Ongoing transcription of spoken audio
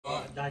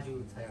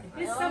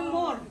There's some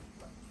more.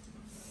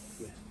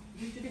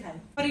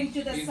 According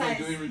to the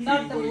size,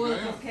 not the work,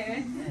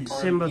 okay?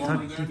 December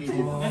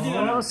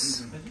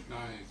 31st.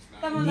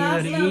 New Year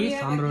Eve,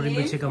 हाम्रो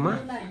रिम्पोछेकोमा.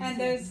 And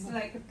there's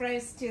like a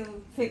price still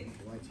fixed.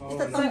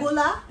 It's a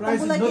tambola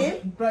game.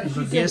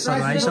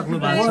 गेस्टहरु आइसक्नु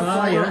भएको छ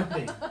यहाँ.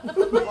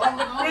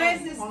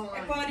 Price is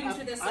according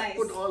to the size.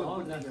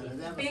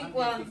 Big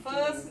one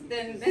first,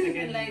 then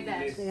like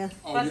that.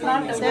 But not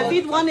the The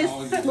big one is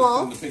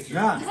small.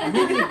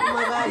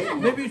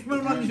 Maybe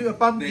small one is a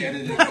pumpkin.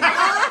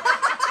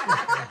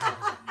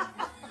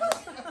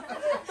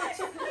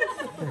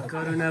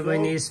 करुणा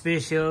बहिनी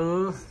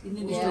special.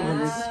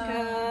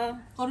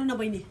 Karuna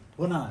Baini.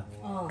 Bana.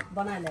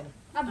 Banana.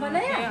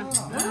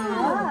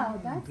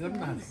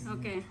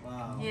 Okay.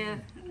 Yeah.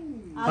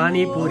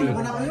 पानी Puri.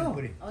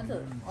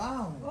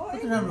 Wow.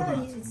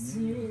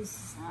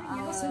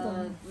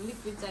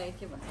 Liquid चाहिए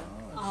के बता?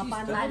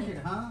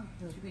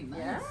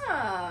 Yeah,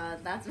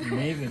 that's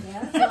Maybe.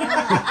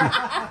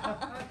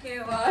 Okay,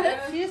 what?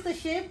 she's the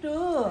shape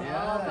too.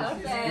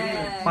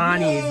 Perfect.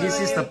 पानी. This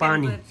is the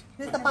पानी.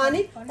 This is the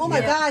pani. Oh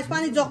my gosh,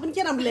 pani jog पनि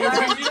के राम्रो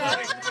ल्याएछ.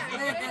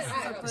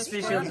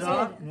 Special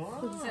job.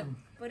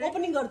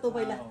 Opening गर्तो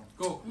पहिला.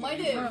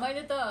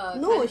 मैले त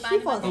No, she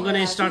first. I'm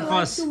gonna start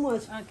first. Too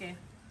much. Okay.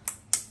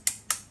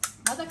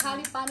 म त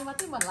खाली पानी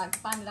मात्रै मन लाग्छ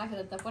पानी राखेर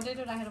त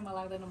पोटेटो राखेर मन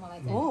लाग्दैन मलाई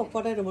चाहिँ Oh,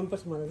 potato मन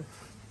पर्छ मलाई.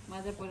 म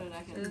चाहिँ पोटेटो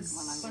राखेर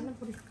मन लाग्दैन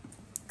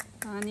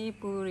Pani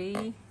puri.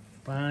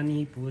 पानी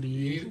Puri.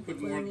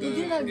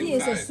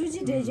 This is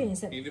suji deja. You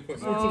make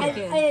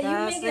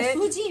a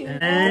suji.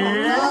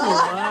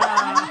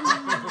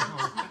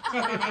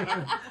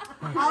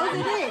 How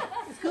is it?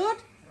 It's good?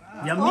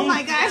 Yummy. Oh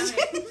my gosh.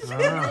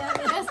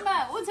 यसमा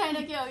उ छैन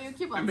के हो यो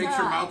के भन्छ It makes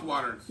your mouth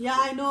water. Yeah,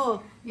 I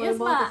know.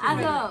 यसमा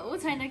आज उ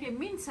छैन के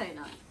मिन्ट छैन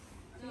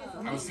I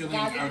was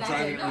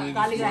driving early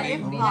Garlic this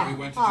morning. garlic. We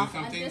went to do अनि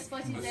something. I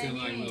त्यसपछि was चाहिँ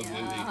feeling like a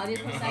little dizzy. हरियो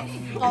खोर्सानी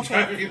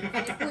Okay.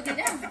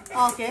 पुदिना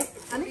Okay.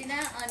 अनि पुदिना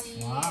अनि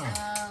Yeah.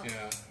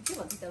 के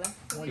भन्छ त्यसलाई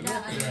पुदिना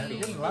अनि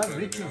A lot of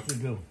rituals to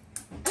do.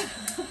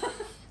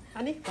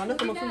 अनि भन्नु त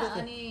म पुदिना सुन्दैछु.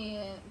 अनि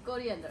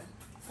coriander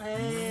A,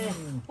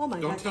 oh my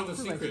Don't god. tell the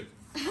secret.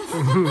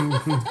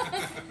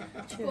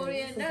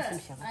 Coriander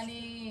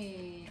अनि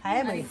खाए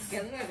मैले.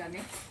 घेरेर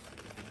गर्ने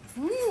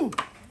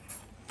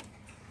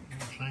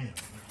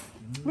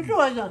मिठो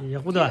भएछ. यो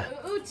कुदा.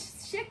 उ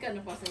सेक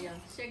गर्नुपर्छ यो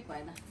सेक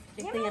भएन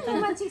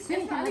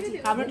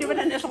हाम्रो टिपेर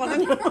यसो गर्दा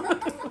नि.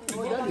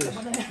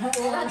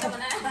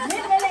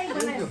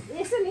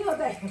 ऐसे नहीं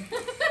होता है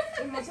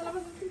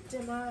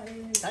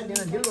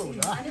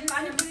अनि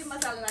पानीपुरी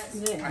मसाला I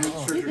had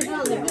surgery.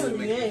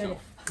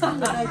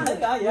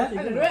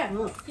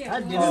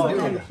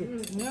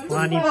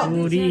 पानी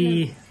Puri.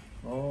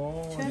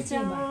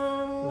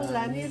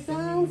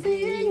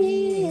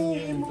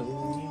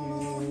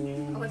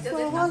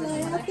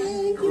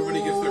 Everybody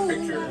gets their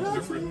picture,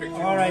 their first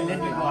picture. All right, let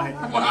me go ahead.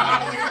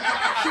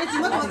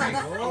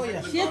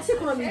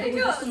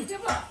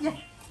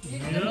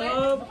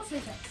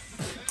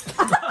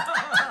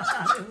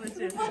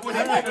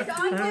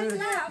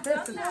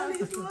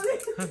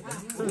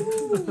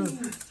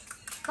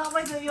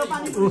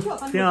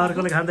 त्यहाँ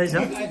अर्कोले खाँदैछ.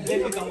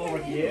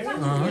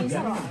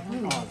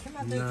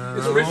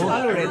 It's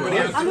original. Everybody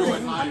has to do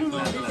it.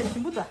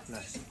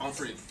 All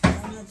three.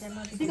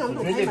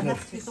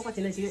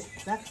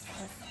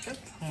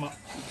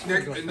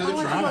 Next,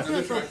 another try.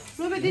 Another try.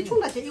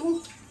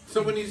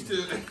 Someone needs to.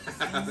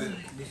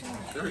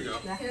 There we go.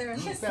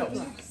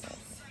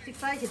 put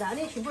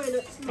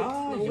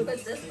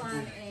this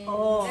one in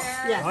Oh,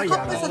 yeah. Oh, Cup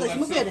yeah. is a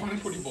little bit.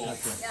 Putty bowl.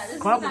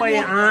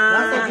 Kwapai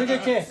ah.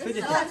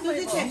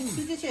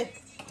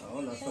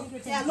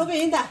 Yeah, look at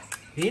Inda.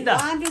 Hinda.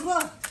 One to go.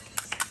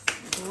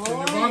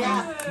 Nirvana.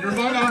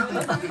 Nirvana.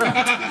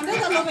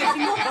 Another look at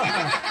you.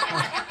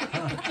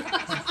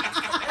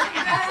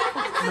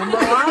 Number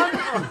 1.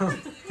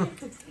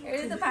 It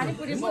is the pani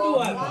puri bowl.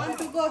 One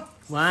to go.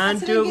 1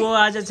 2 go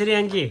आज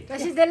श्रीयांकी.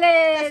 Kasi dele.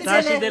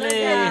 Tashi dele.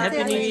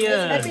 Happy New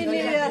Year. Happy New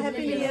Year.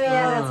 Happy New Year.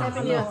 Happy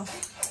New Year.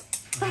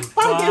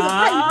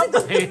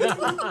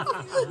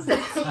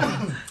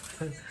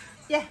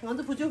 Yeah, want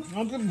to put you.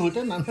 Want to put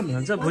it?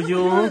 भन्छ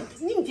भुज्यौ.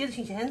 Ning接着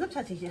请先，都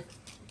差请先。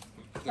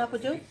要不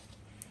就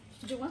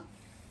what?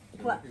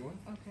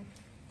 okay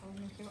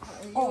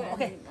Oh,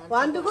 okay.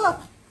 One to go.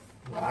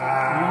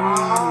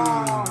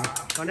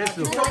 Connect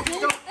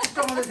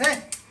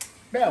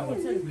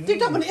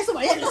TikTok पनि यसो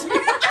भइहाल्छ.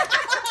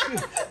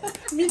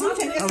 Meeting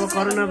छैन अब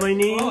करुणा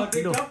बहिनी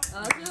लो.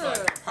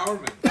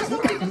 Empowerment.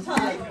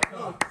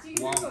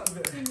 Wow.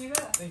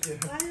 Thank you.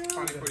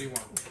 Pani putty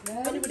one.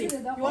 Panipuri. You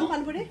want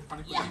panipuri? All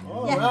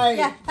Yeah, right.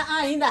 yeah.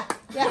 Hinda.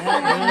 Yeah.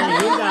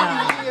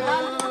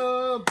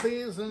 Oh,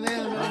 peace and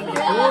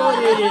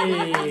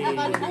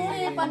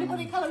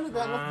Panipuri खानु लु त.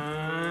 Ah.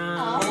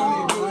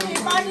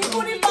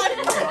 Panipuri.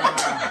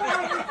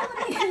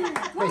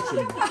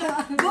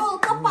 Go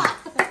kappa.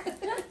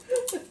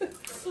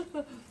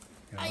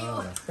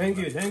 Thank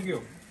you.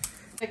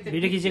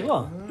 Video खिचेको?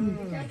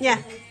 Yeah.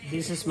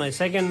 This is my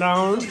second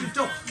round.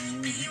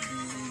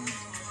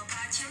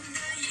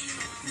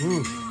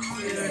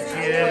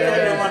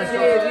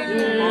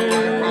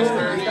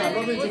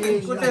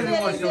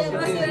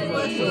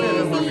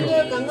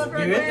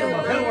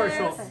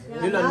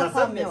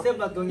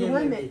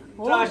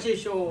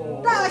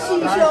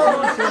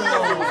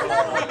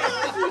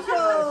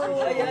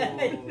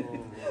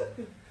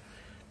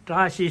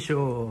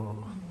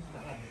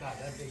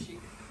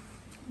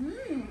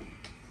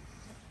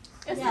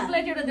 यस्तो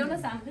plate एउटा देऊ न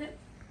सामने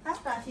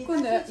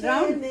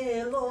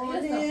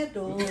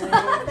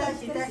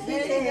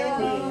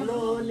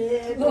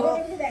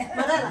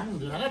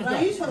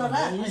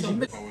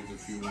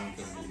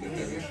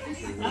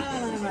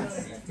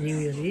New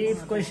Year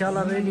Eve, कोही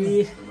साला ready.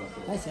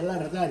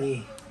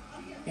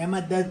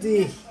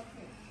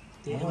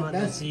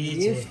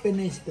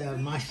 Spinach, the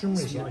mushroom,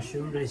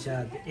 Mushroom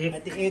rashad.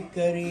 egg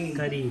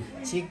curry,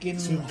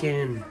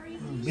 chicken.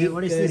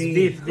 What is this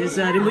beef? This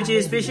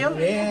Rimbuchi special?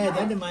 Yeah,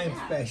 that is my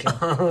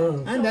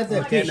special. And that's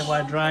the fish. And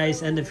white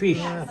rice and the fish.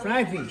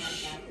 Fried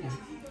fish.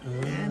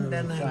 And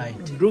then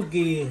fried.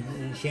 Brookie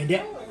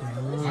shende.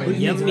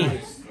 Yummy.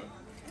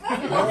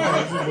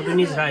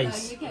 Bhutanese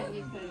rice.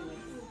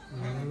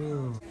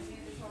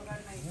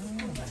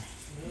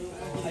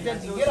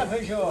 Get a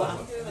fish.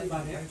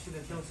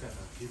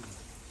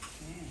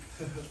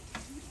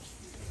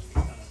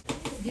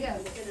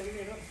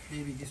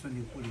 Maybe this one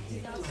you put it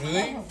here.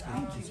 Really?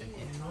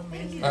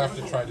 I have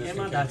to try this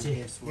one. That's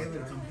it. They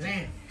will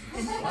complain.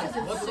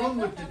 What's wrong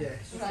with today?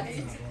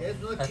 There's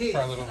no I have to tea.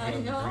 try a little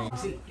bit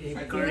of the green.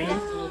 Curry. A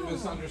little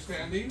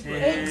misunderstanding.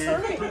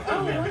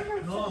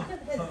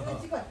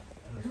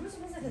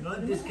 No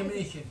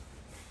discrimination.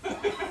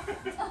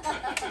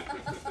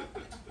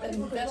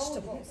 and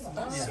vegetables.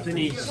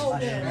 Spinach.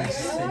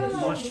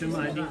 Mushroom,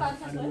 I don't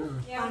know.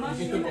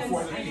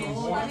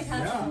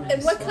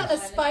 And what kind of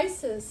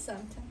spices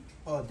sometimes?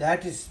 Oh,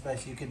 that is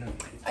spicy. You cannot.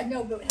 I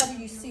know, but how do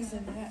you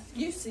season that?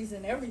 You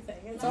season everything.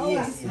 It's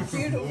always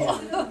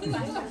beautiful.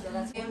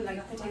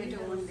 Like potato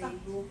only.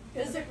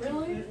 Is it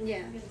really?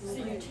 Yeah. So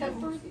you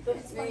temper the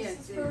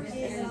spices first?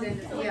 And then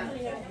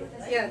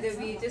then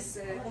we just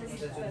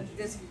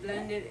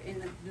blend it in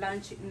the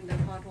blanch in the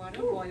hot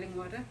water, boiling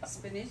water,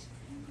 spinach,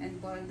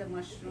 and boil the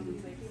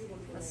mushroom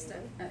first a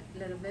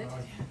little bit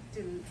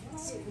till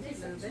it's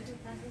cooked a little bit.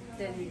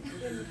 Then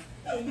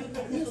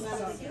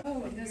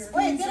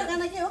Wait, get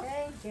a here.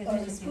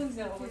 spoons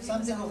are over.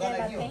 Something will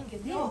gonna kill.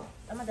 Thank you.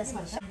 Tama das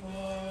man.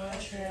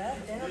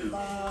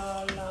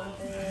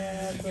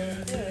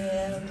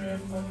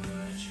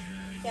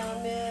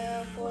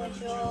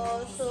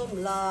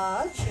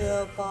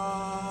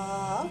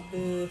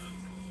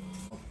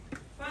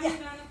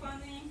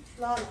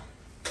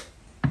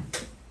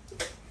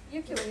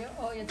 यो के हो यो?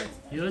 Oh, यो त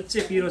यो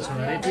चाहिँ पिरो छ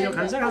अरे पिरो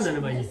खान्छ खाँदैन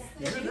बहिनी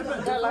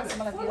डर लाग्छ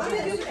मलाई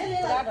त्यो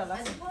पुरा डर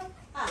लाग्छ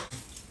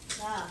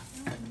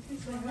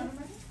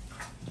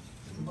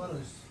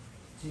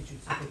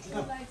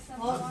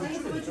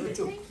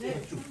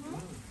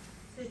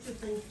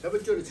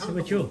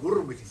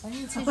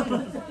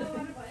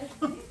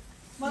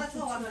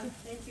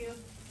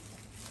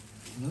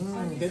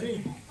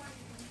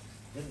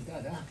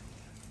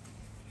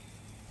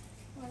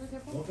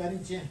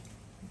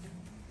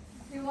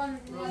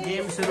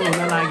गेम सुरु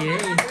हुन लाग्यो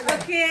है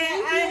Okay,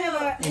 I have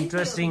a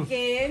Interesting.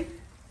 game.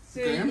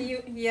 So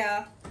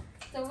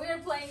So we're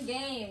playing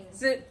games.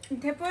 So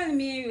Tepo and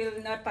me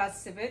will not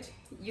participate.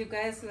 You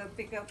guys will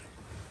pick up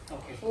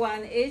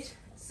one each.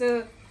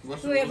 So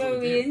What's the whoever rules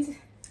of the game?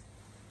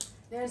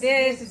 wins,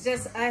 there's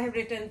just I have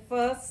written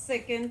first,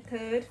 second,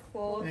 third,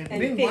 fourth, and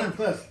Bring fifth. one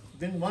first.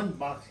 Bring one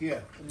box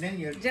here. And then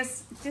you.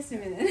 Just a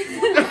minute.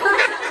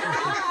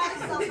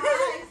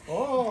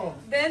 Oh.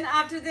 Then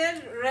after that,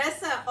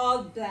 rest are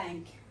all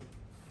blank.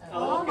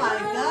 Oh my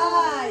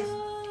gosh.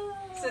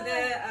 So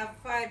there are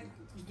 5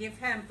 gift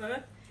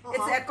hamper.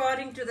 It's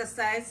according to the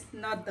size,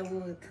 not the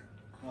width.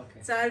 Okay.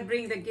 So I'll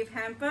bring the gift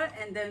hamper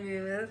and then we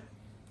will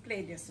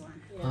play this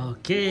one.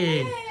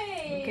 Okay.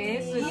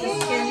 Okay, so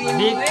just can we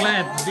Big move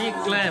clap, big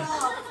clap.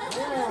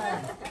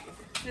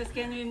 Just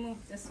can we move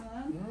this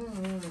one?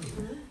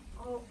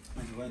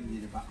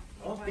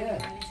 Okay.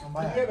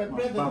 Give a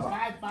present.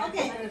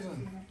 Okay.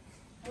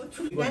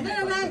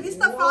 This is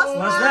the first What's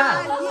one.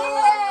 that? Yay!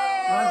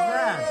 What's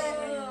that?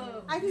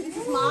 I think this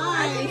is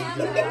mine.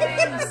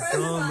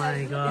 Oh my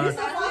This god. is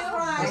the first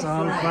prize. That's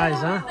all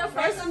prize, huh? The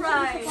first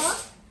prize.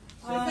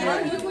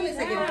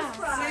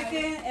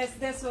 Second is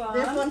this one.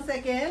 This one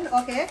second.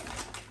 Okay.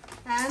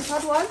 And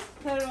third one.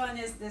 Third one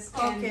is this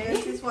candy.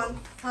 Okay. This one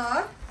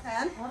third.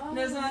 And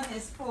This one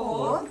is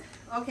fourth. fourth.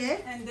 Okay.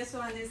 And this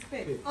one is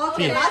fifth.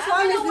 Okay. Fifth. Last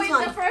one is Who this wins the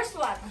one. first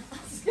one?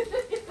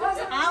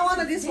 I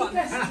wanted this one.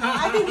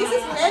 I think this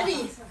is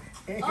heavy.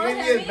 Heavy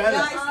is better.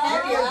 Yeah, it's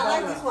heavy. I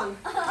like this one.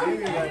 Heavy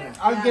is better.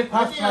 I'll get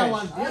half price. I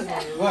want this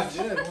one. What?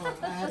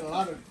 I had a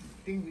lot of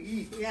things to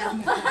eat. Yeah.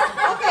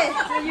 Okay.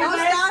 So you Now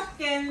guys start.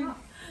 can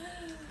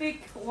pick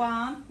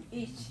one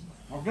each.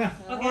 Okay.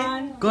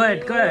 Okay. Go ahead,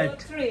 go ahead.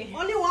 3.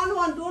 Only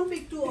one. Don't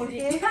pick two.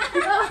 Okay. So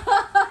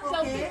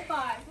Okay. pick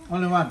 5.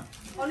 Only one.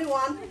 Only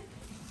one.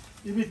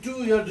 If you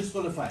two, you're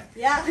disqualified.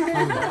 Yeah.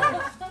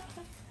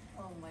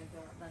 Oh my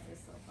god, that is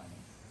so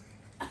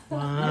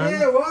One.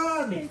 Yeah,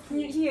 one.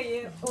 Here,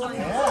 you. One. One.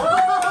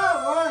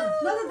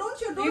 No, don't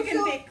show. Don't You can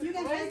show. pick. You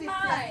can Where's take it.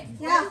 mine?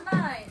 Yeah. Where's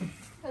mine?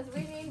 Because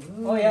we need.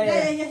 Oh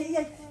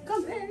Yeah.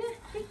 Come.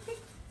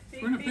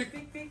 We're gonna pick.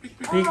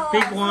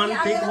 Pick one.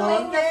 Pick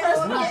one.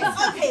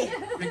 Okay.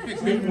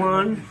 Pick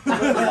one.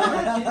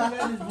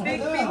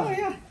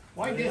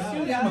 Why they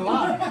still have a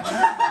lot?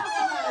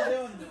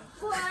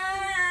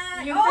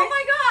 You Oh pick.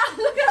 my God!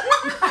 Look at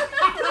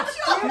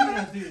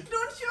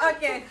Don't show.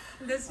 Okay.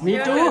 This Me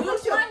your too. turn.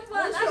 Don't show. that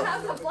one. I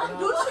have the one.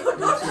 Don't show.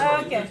 Don't show.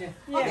 Okay.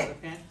 Yeah. Okay.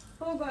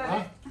 Who got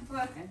it? No,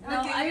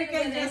 Okay, I you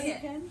didn't can get just it.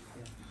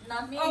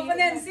 Not me. open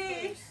and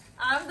see.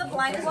 I'm the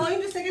blind It's one. going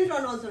to second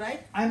round also, right?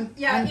 I'm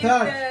Yeah, if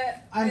third. the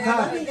I'm I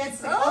third. think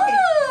that's okay. Oh,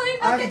 you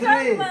got I'm the three.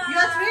 third one. You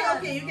are three.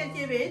 Okay, you can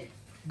keep it.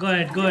 Go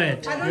ahead. Go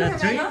ahead. I don't You are have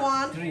three.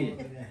 anyone. Three.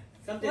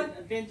 Something.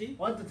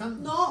 What the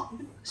time? No.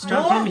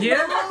 Start from here.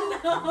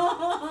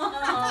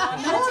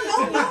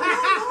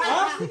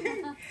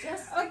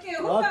 Okay,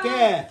 who got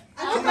Okay. I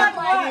got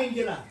one?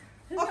 Angela.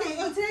 Okay,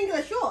 you're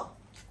triangular, sure.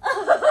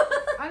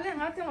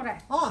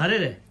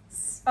 Harere.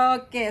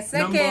 Okay,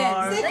 second.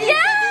 Number. Second.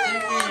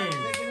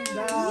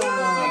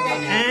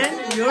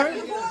 And your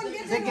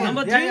Second.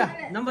 number Yeah, three.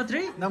 yeah. Number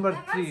three. Number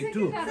three,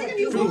 two. Second,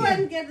 you go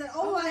and get the.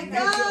 Oh my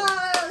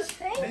gosh.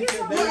 Thank you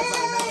so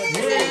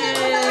Yay!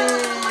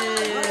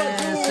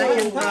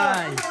 Second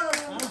prize.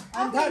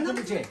 I'm third,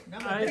 number three.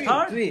 Alright,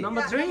 third. Three.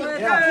 Number three.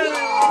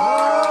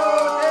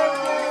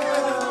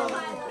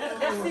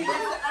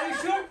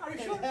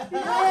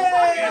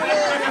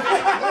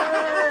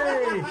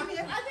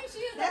 I think she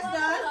is the That's one.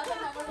 done.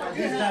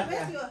 Yes, done.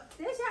 Where's your?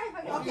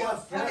 much. Okay,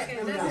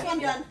 this one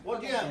done.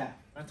 What do you have?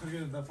 I told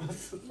you the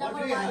first. Number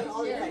What do you one. have?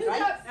 All Yeah. right,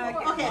 right?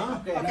 Okay.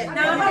 Okay. Okay.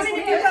 Now, how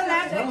many people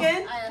left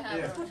again? I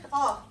have.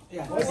 Oh.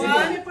 Yeah.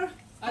 One.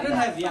 I don't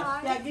have,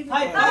 yeah. Yeah, give me.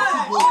 Five. Oh,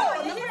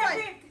 You number need a five.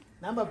 pick.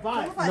 Number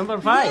five. Number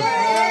 5. Yay!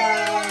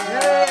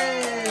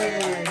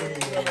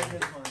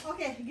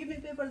 Okay, give me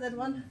paper that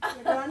one.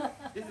 That one.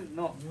 This is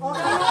no. Oh,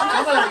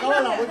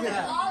 Kamala, what do you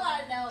have? All I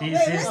know.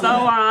 This is the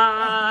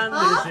one.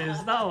 This is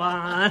the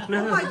one.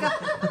 oh my god.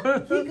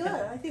 He good,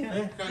 I think.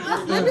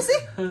 Let me see.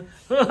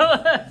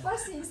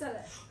 First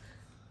insert.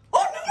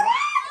 Oh, number one!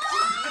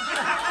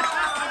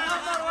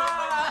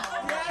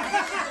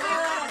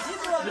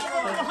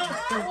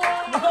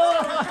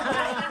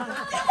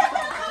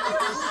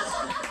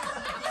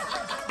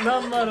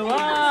 Number 1.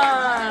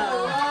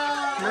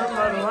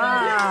 Number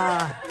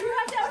 1.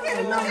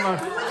 Number.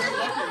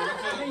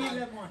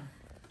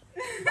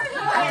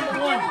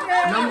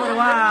 Number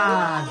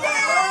 1.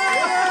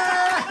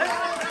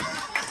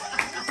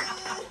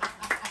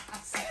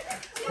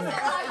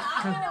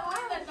 I'm gonna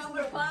win the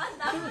number one.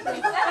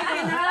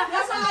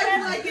 That's why I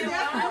don't like it.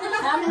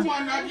 Number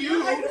one, not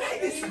you.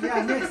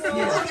 Yeah, next.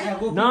 Yeah,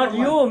 go. Not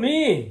you,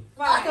 me.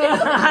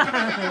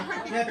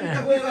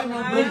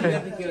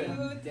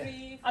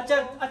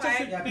 Acha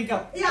should pick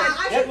up. Yeah, I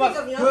should pick up,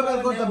 you know.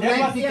 Whoever got the That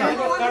blank was pick yeah,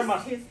 up. karma.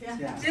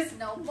 Yeah. Just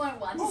no more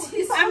one.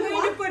 I'm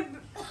going to put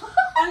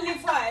only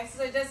 5,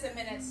 so just a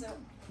minute. So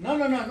No,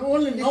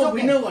 only no okay.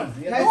 winner one.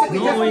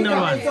 No winner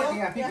one.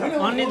 Yeah, pick up.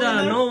 Only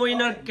the no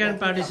winner can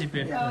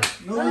participate. No So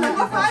winner.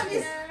 number 5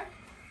 is.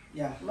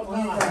 Yeah. Yeah,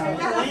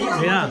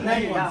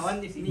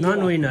 One is in.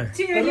 non-winner.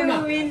 till you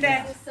win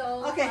that. This is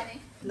so Okay.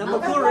 funny. Number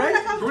 2, right?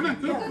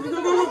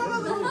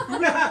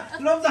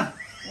 Lobster.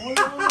 I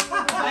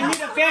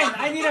need a pen.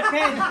 I need a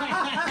pen.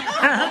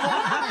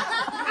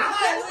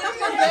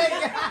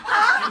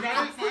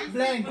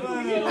 Blank.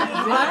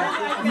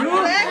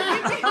 Number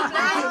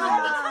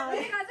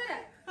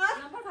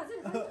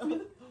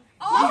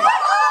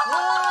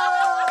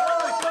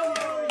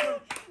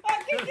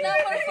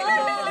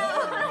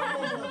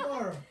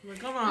 4.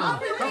 Come on,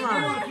 come on.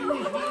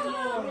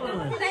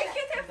 Thank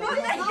you,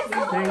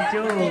 Thank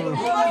you.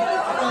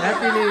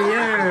 Happy New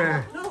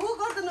Year. No, who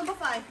got the number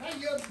 5?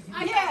 Yeah,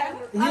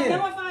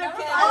 number 5.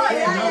 Oh,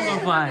 yeah.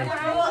 Number 5.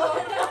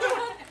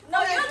 No,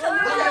 you're the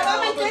Okay,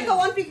 come and take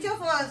one picture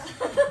first.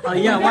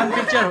 Yeah, one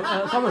picture.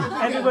 Come on,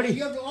 everybody.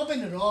 You have to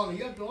open it all.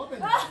 You have to open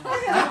it. No,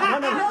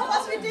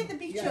 first we take the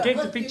picture. Take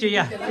the picture,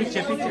 yeah.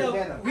 Picture.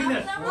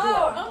 Winner.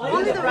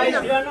 Only the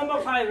winner. You are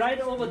number 5, right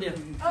over there.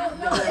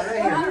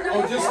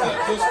 Oh, just the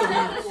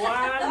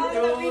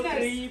winner. 1, 2,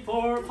 3,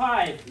 4,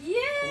 5. Yeah.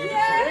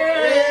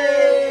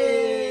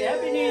 Yay!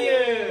 Happy New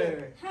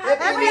Year.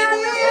 Happy New Year,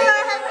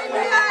 you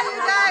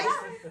guys.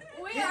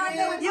 We are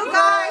the You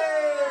guys.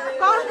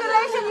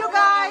 Congratulations, you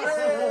guys.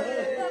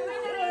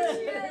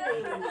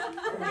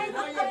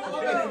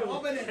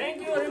 Open it.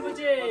 Thank you,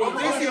 Rinpoche.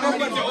 This you don't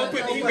need to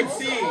open, you can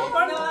see.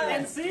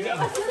 And see.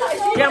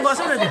 Yeah, boss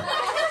already. Yeah,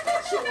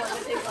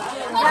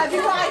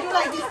 before I do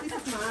like this,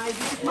 this is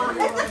mine.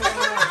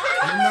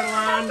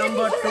 Number 1,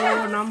 number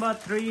 2, number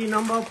 3,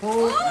 number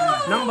 4,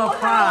 number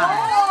 5.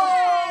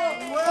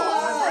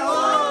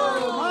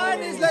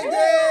 Mine is like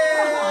this.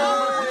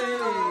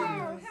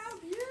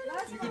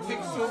 You can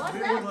take so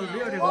Beautiful,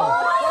 beautiful.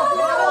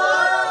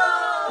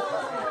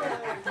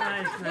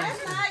 Nice.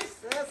 Nice.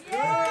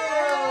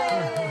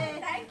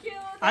 Thank you.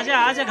 I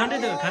Aja, khande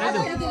do.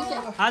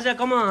 Aja,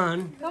 come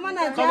on. Come on,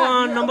 Aja. Come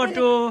on, number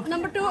 2.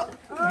 Number 2.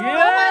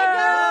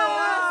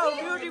 Yeah!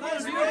 Beautiful,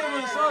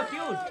 so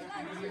cute.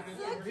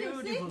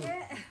 Beautiful.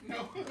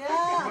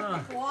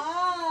 Yeah.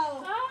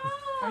 Wow.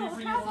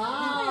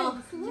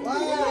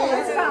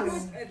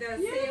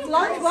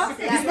 Lunchbox.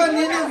 This one,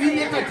 they know we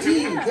make a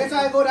tea. That's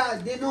why I go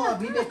down. They know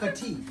we make a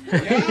tea.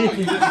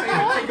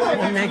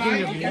 I'm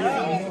making a video.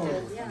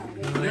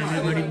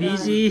 Everybody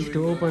busy to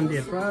open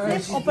their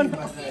prize. Open.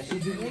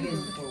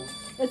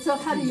 And so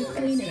how do you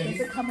clean it?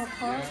 Does it come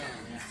apart?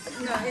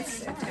 No,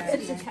 it's attached.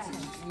 It's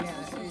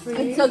attached.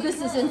 And so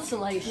this is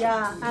insulation.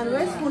 Yeah. And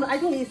where's spoon? I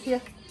think it's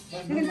here.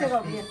 You can take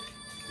out here.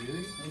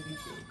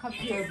 Come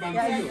here.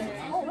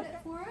 Yeah. Oh,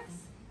 what for us?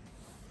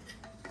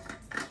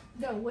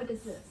 No, what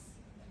is this?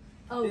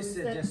 Oh, This is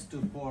is that, just to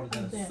pour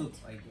the that. soup,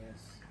 I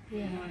guess.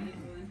 yeah.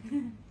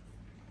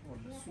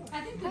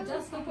 I think it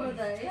does go for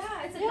the.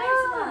 Yeah, it's a Yeah.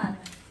 nice one.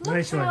 Look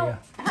Nice one, how, yeah.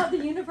 how the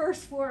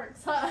universe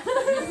works, huh?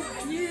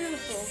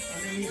 Beautiful.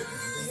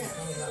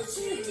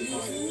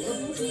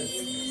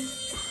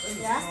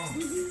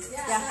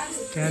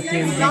 Kathy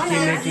and Vicky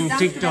making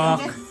TikTok.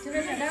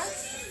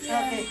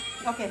 Okay.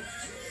 Okay.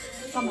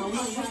 Come on.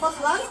 First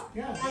lunch.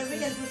 And we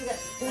can do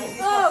together.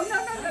 Oh, no.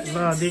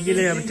 Well, Vicky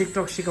have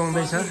TikTok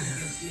siकाउँदैछ.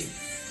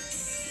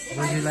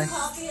 Bajilai.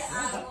 Coffee, I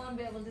won't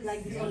be able to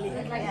Like this only.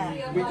 like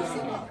Yeah.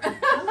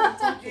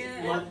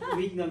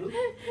 3 of us.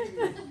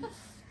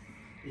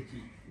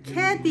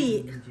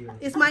 Kathy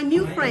is my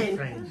new friend.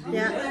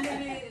 Yeah.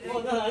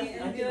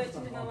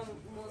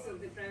 Most of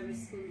the private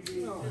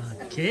schools.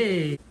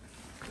 Okay.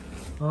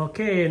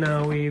 Okay,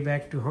 now we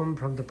back to home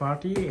from the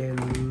party, and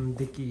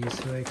Vicky is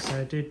so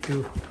excited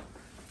to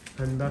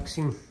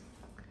unboxing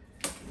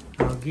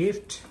our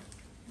gift.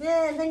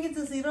 Yeah, thank you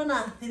to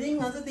Sirona. I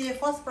think also the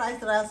first prize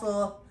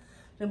so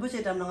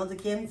Rinpoche tam nang the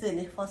game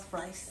the first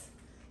prize.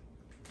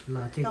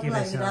 La के Couple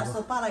रहेछ like अब?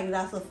 so para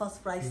gira so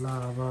first prize. ल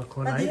अब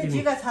खोला But है the तिमी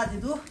jiga cha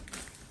didu.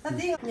 That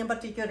thing number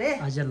teacher eh.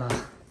 आज ल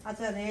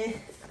Acha re.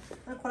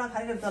 Na khona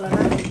khai gar dala na.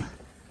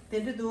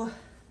 Tendu du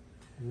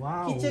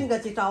wow kitchen ga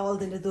chi towel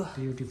tendu du.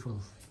 Beautiful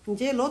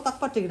Je lo tak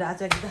pa tigra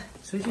cha gida.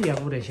 Sushi या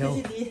पुरै छ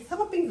Ji di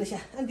sama pink le sha.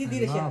 And di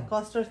le sha.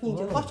 Coaster ni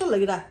je. Coaster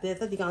lagi dah. Te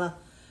ta di kana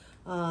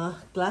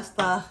glass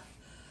ta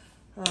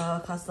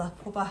khasa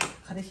phopa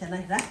khare sha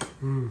nai ra.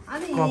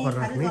 Ani Kapoor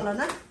khare राख्ने dala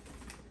na.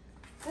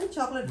 And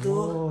chocolate do.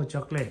 O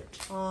chocolate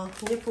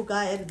Ini puga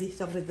air di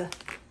chocolate da.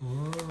 O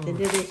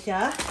Jadi resha,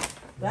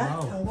 dah.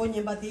 Wow. Anggo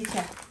nyembat di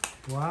sha.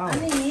 Wow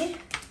Ani,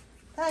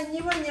 ta ni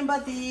wan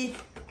nyembat di,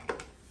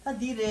 ta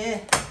di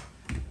re.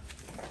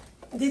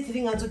 Di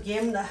tring aja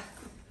game da.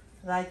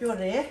 Rajo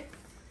re.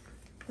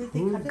 Di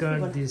who khate got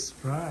siwan. this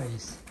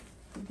prize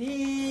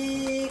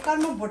Di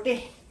karno bote.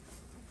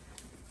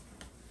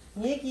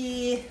 Ni ki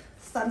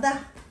standa.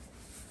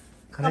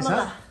 खरेछ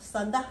Kamala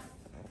standa.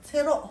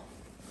 Cero.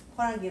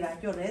 Orang gira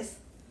jores.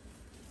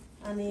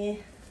 Ani,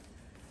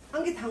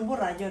 anggi thangbo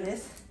rajo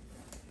res.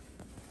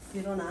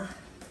 Sirona.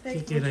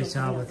 के रहेछ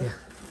अब त्यहाँ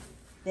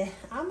Deh,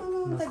 ama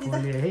tadi dah.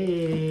 खोल्यो हे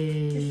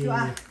Tisu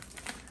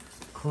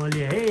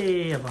खोल्यो हे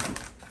अब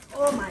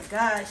Oh my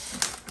gosh.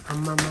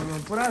 आम्मा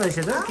पुरा रहेछ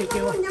त के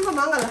हो Nyama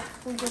mangala.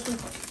 Punca.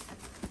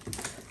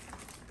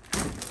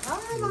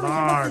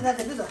 Mama cepat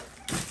tadi tu.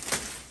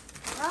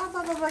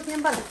 Baba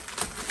nyambal.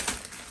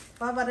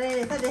 Baba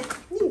re tadi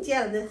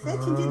ninjal deh. Saya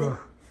cincin deh.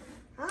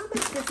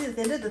 Macam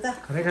tadi tu dah.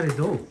 खरे खरे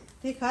दो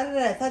Di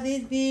kara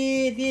tadi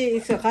di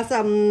isu khasa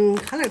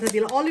khala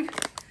tadi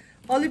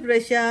olive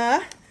Russia.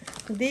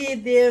 Di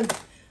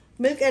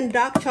milk and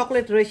dark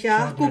chocolate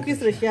Russia.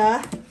 Cookies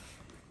Russia.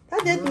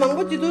 Tadi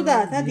mango itu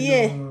dah. Tadi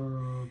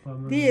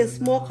di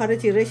smoke kara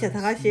ciri Russia.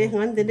 Thakak sih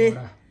ngan deh.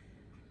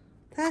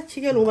 Ta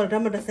chicken lumbar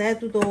drama dah saya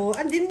tu do.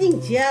 Andin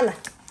ninjal lah.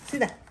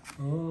 Sida.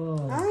 O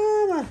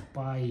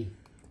pi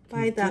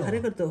Pai ta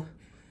kare kerto.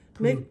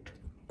 Milk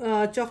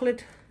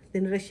chocolate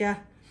din Russia.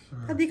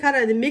 Tadi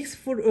kara di mixed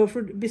fruit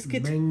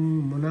biscuit. बेङ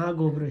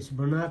बनाएको रहेछ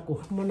बनाएको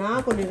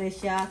Monaco ni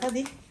Russia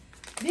tadi.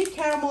 Di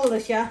caramel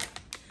Russia.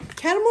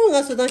 Caramel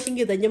nggak sudah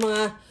tinggi dan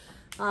cuma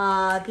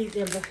di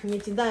ni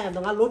cinta yang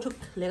dengan lotuk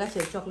lega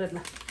sih chocolate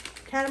lah.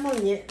 Caramel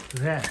ni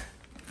रे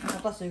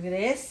apa sih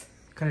guys?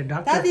 खरे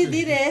doctor Tadi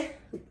di re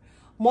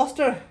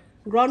mustard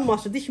ground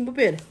mustard di simpu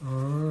per.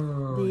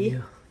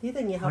 Di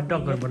tu ni हट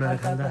डगर बनाएर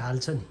खाँदा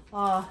हाल्छ नि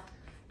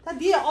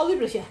Tadi olive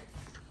Russia.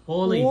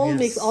 Olive, All yes.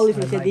 mix olive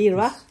I Russia like di this.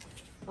 ra.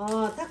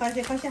 Ta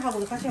kasih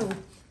hago.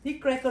 Di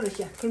cracker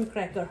Russia, cream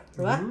cracker,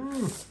 ra.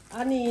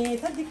 Ani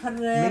tadi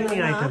kare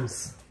Many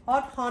items.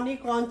 hot honey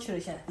crunch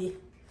Russia di.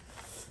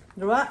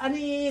 Ra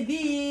ani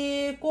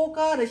di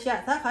coca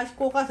Russia. Ta kasih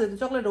coca se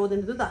chocolate roll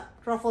den tu ta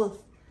truffle.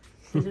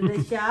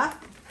 Russia.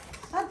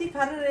 Tadi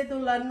kare tu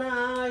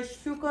lana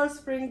sugar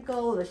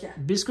sprinkle Russia.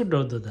 Biscuit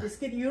दो त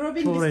Biscuit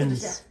European biscuit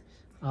Russia.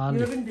 अनि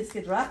European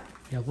biscuit ra.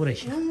 यहाँ पुरै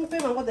छ Pe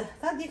mango dah.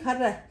 Tadi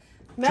kare.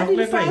 Made in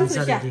Chocolate France inside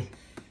Russia. already.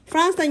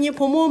 France tanya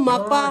pomo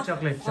mapa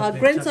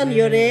grandson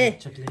yore.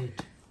 chocolate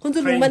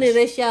Kuntu rumah ni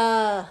Russia.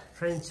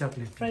 French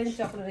chocolate French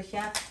chocolate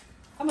Russia.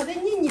 Ama deh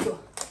ni tu.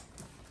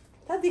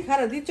 다디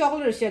가라 디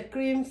초콜릿이야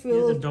cream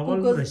filled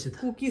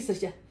cookies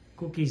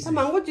Cookies. 다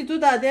망고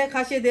지도다 내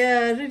가시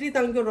내 리리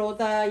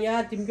당교로다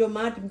야 dim교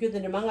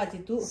dim교들 망가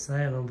지도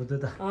사야만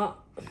붙었다.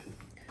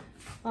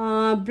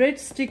 bread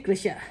stick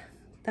러시아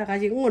다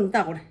가지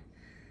온다 그래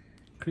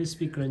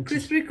Crispy crunchy.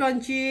 crispy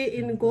crunchy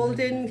in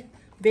golden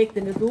baked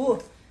in the dough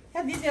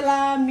야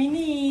디젤라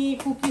mini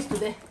cookies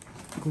today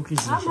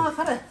Cookies. 아마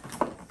가라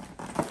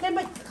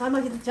내가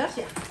가만 기도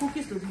자시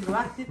cookies 도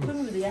들어와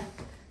뒤통이야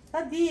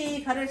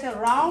다디 가라서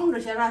round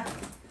러시아라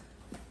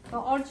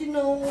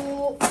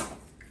original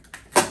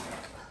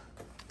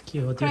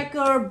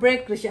cracker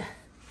break 러시아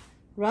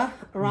라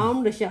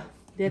round 러시아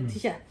데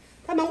티샤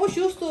다 망고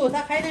슈스도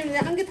다 가야 되는데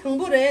한개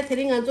당보래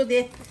드링 안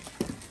줘대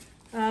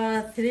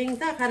드링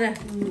다 가라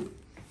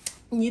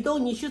니도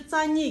니슈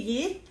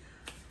짠이기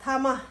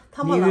타마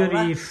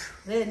라우라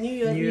네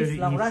New Year Eve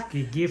라우라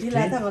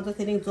이라다 가도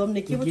드링 좀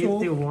내 기분 Give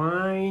the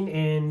wine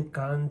and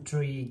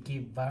country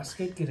gift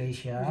basket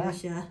그래샤.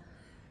 러시아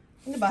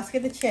근데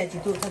바스켓에 채야지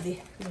또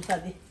사디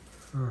루사디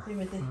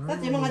이메데 다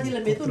제망아디라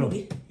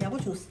메토로기 야고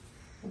주스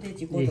근데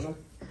지고도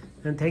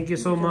And thank you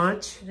so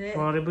much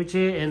for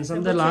Ribuche and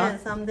Samdela.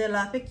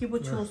 Samdela pe kibu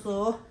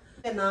chuso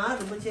na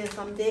Ribuche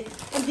samde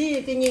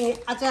di kini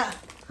aja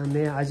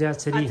네, 아자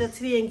트리. aja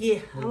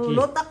triengi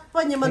lo tak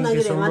pa nyama Thank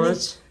you so ngani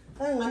much.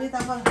 ngani ta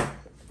pa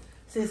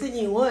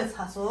세세니 워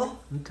차소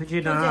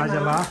투지나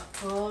아자라.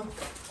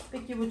 pe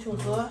kibu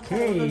chuso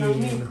Okay.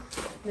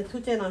 네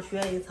투제나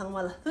쉬야 이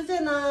상마라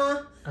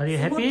투제나 Are you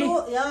happy?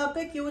 야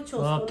pe kibu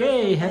chuso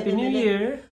Okay, Happy New Year.